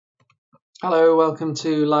Hello, welcome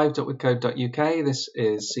to live.withcode.uk. This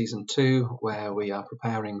is season 2 where we are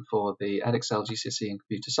preparing for the Edexcel GCSE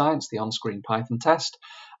Computer Science, the on-screen Python test.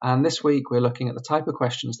 And this week we're looking at the type of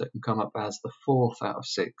questions that can come up as the 4th out of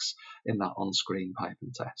 6 in that on-screen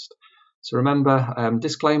Python test. So remember,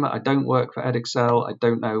 disclaimer, I don't work for Edexcel. I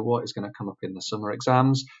don't know what is going to come up in the summer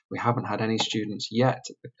exams. We haven't had any students yet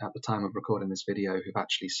at the time of recording this video who've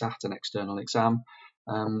actually sat an external exam.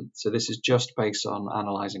 So this is just based on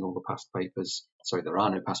analysing all the past papers. Sorry, there are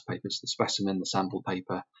no past papers, the specimen, the sample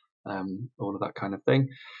paper, all of that kind of thing.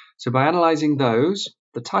 So by analysing those,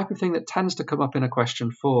 the type of thing that tends to come up in a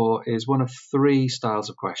question 4 is one of 3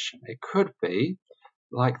 styles of question. It could be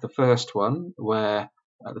like the first one, where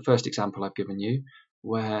the first example I've given you,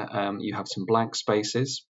 where you have some blank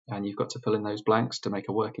spaces and you've got to fill in those blanks to make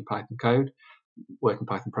a working Python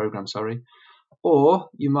program, sorry. Or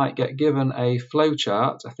you might get given a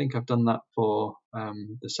flowchart. I think I've done that for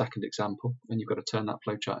the second example, and you've got to turn that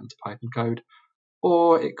flowchart into Python code.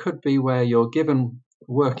 Or it could be where you're given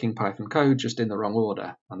working Python code just in the wrong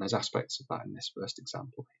order, and there's aspects of that in this first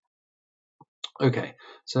example. Okay,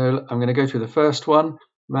 so I'm going to go through the first one.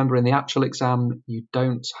 Remember, in the actual exam, you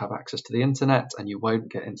don't have access to the internet, and you won't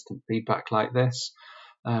get instant feedback like this.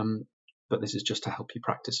 But this is just to help you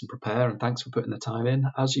practice and prepare, and thanks for putting the time in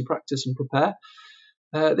as you practice and prepare.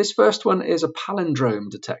 This first one is a palindrome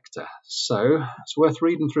detector, so it's worth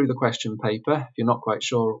reading through the question paper. If you're not quite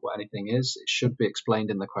sure what anything is, it should be explained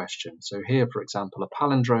in the question. So here, for example, a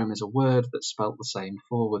palindrome is a word that's spelt the same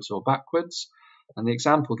forwards or backwards, and the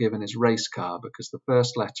example given is race car because the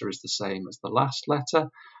first letter is the same as the last letter,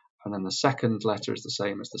 and then the second letter is the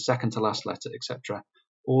same as the second to last letter, etc.,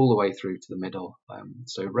 all the way through to the middle.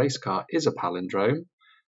 So race car is a palindrome.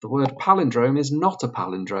 The word palindrome is not a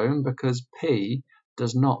palindrome because P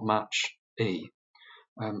does not match E.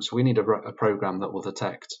 So we need a program that will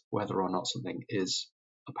detect whether or not something is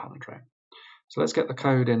a palindrome. So let's get the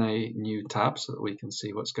code in a new tab so that we can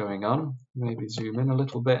see what's going on. Maybe zoom in a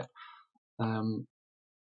little bit.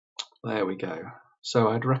 There we go. So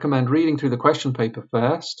I'd recommend reading through the question paper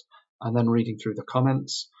first and then reading through the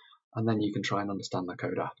comments, and then you can try and understand the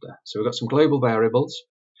code after. So we've got some global variables.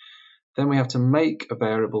 Then we have to make a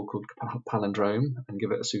variable called palindrome and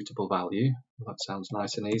give it a suitable value. Well, that sounds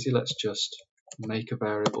nice and easy. Let's just make a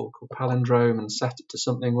variable called palindrome and set it to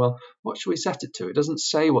something. Well, what should we set it to? It doesn't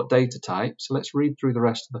say what data type, so let's read through the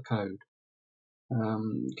rest of the code.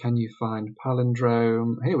 Can you find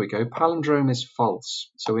palindrome? Here we go. Palindrome is false.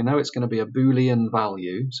 So we know it's going to be a Boolean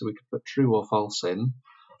value, so we could put true or false in.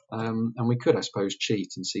 And we could, I suppose,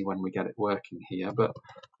 cheat and see when we get it working here. But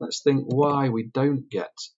let's think why we don't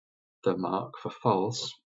get the mark for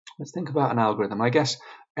false. Let's think about an algorithm. I guess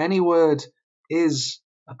any word is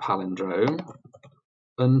a palindrome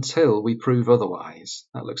until we prove otherwise.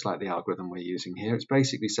 That looks like the algorithm we're using here. It's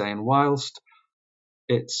basically saying whilst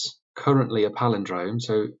it's currently a palindrome,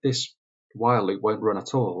 so this while loop won't run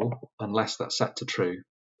at all unless that's set to true.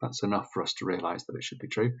 That's enough for us to realize that it should be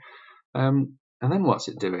true. And then what's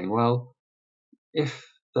it doing? Well, if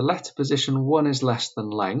the letter position 1 is less than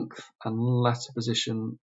length and letter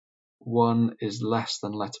position 1 is less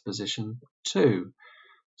than letter position 2.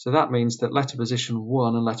 So that means that letter position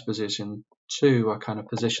 1 and letter position 2 are kind of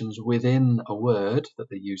positions within a word that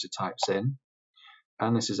the user types in.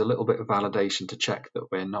 And this is a little bit of validation to check that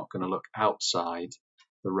we're not going to look outside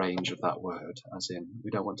the range of that word, as in we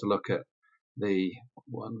don't want to look at the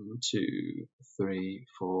 1, 2, 3,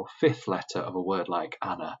 4, 5th letter of a word like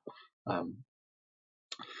Anna.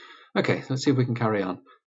 Okay, let's see if we can carry on.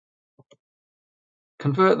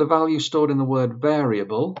 Convert the value stored in the word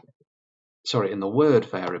variable, in the word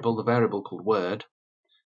variable, the variable called word,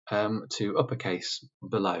 to uppercase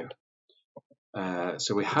below.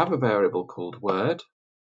 So we have a variable called word,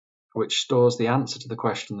 which stores the answer to the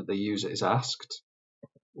question that the user is asked.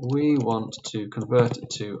 We want to convert it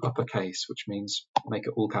to uppercase, which means make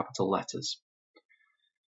it all capital letters.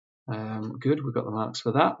 Good, we've got the marks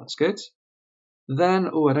for that, that's good. Then,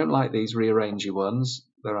 I don't like these rearrangey ones.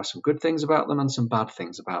 There are some good things about them and some bad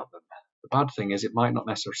things about them. The bad thing is it might not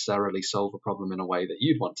necessarily solve a problem in a way that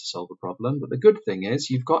you'd want to solve a problem, but the good thing is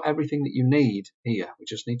you've got everything that you need here. We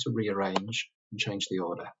just need to rearrange and change the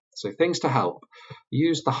order. So things to help.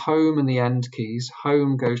 Use the home and the end keys.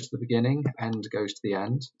 Home goes to the beginning, end goes to the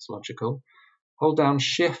end. It's logical. Hold down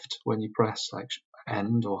Shift when you press like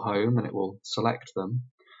end or home and it will select them.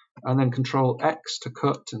 And then Control X to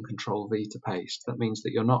cut and Control V to paste. That means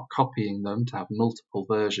that you're not copying them to have multiple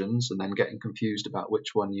versions and then getting confused about which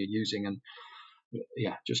one you're using, and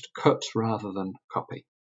just cut rather than copy.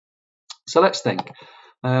 So let's think.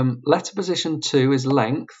 Letter position 2 is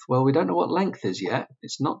length. Well, we don't know what length is yet.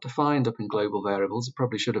 It's not defined up in global variables. It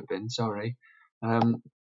probably should have been, sorry.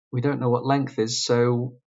 We don't know what length is,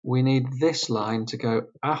 so we need this line to go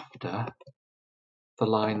after the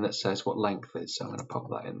line that says what length is. So I'm going to pop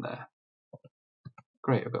that in there.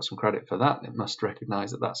 Great, I've got some credit for that. It must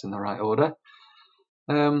recognise that that's in the right order.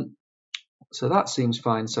 So that seems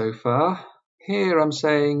fine so far. Here I'm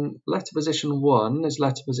saying letter position 1 is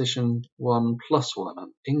letter position 1 plus 1.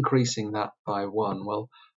 I'm increasing that by 1. Well,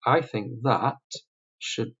 I think that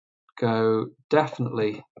should go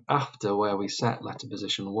definitely after where we set letter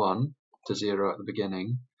position 1 to 0 at the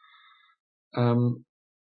beginning.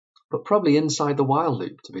 But probably inside the while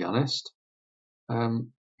loop, to be honest.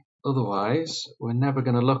 Otherwise, we're never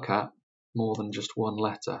going to look at more than just one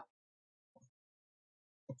letter.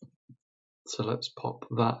 So let's pop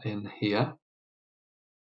that in here,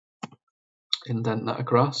 indent that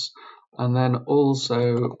across, and then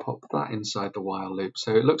also pop that inside the while loop.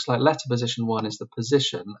 So it looks like letter position 1 is the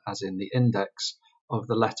position, as in the index of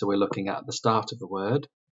the letter we're looking at the start of the word,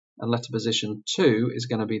 and letter position 2 is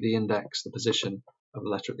going to be the index, the position of the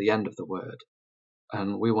letter at the end of the word.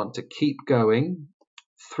 And we want to keep going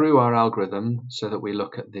through our algorithm so that we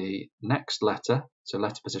look at the next letter, so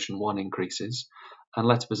letter position 1 increases, and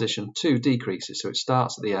letter position 2 decreases, so it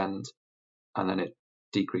starts at the end and then it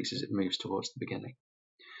decreases, it moves towards the beginning.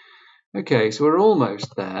 Okay, so we're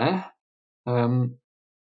almost there. So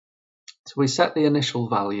we set the initial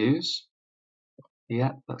values.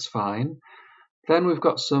 Yeah, that's fine. Then we've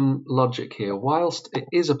got some logic here. Whilst it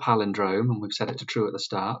is a palindrome, and we've set it to true at the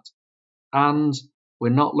start, and we're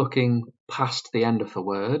not looking past the end of the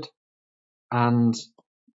word, and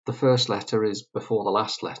the first letter is before the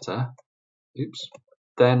last letter,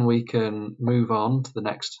 then we can move on to the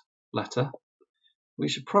next letter. We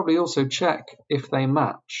should probably also check if they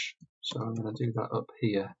match. So I'm going to do that up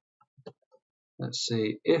here. Let's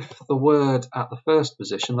see, if the word at the first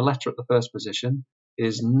position, the letter at the first position,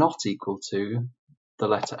 is not equal to the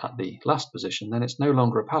letter at the last position, then it's no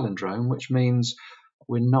longer a palindrome, which means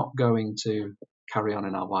we're not going to carry on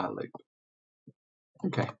in our while loop.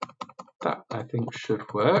 Okay, that I think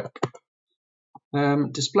should work.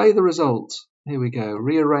 Display the result. Here we go.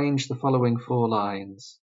 Rearrange the following 4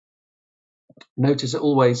 lines. Notice it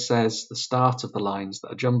always says the start of the lines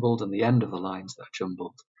that are jumbled and the end of the lines that are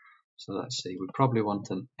jumbled. So let's see, we probably want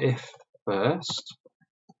an if first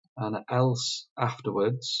and an else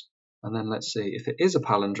afterwards. And then let's see, if it is a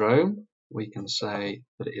palindrome, we can say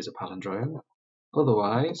that it is a palindrome.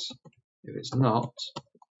 Otherwise, if it's not,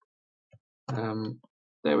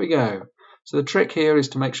 there we go. So the trick here is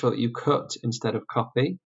to make sure that you cut instead of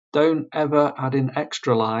copy. Don't ever add in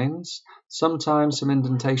extra lines. Sometimes some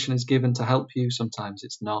indentation is given to help you, sometimes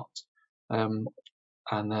it's not. And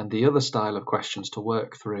then the other style of questions to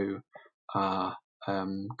work through are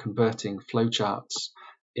converting flowcharts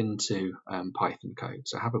into Python code.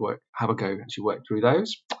 So have a go as you work through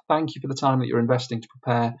those. Thank you for the time that you're investing to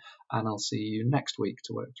prepare, and I'll see you next week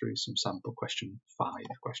to work through some sample question 5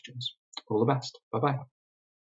 questions. All the best. Bye-bye.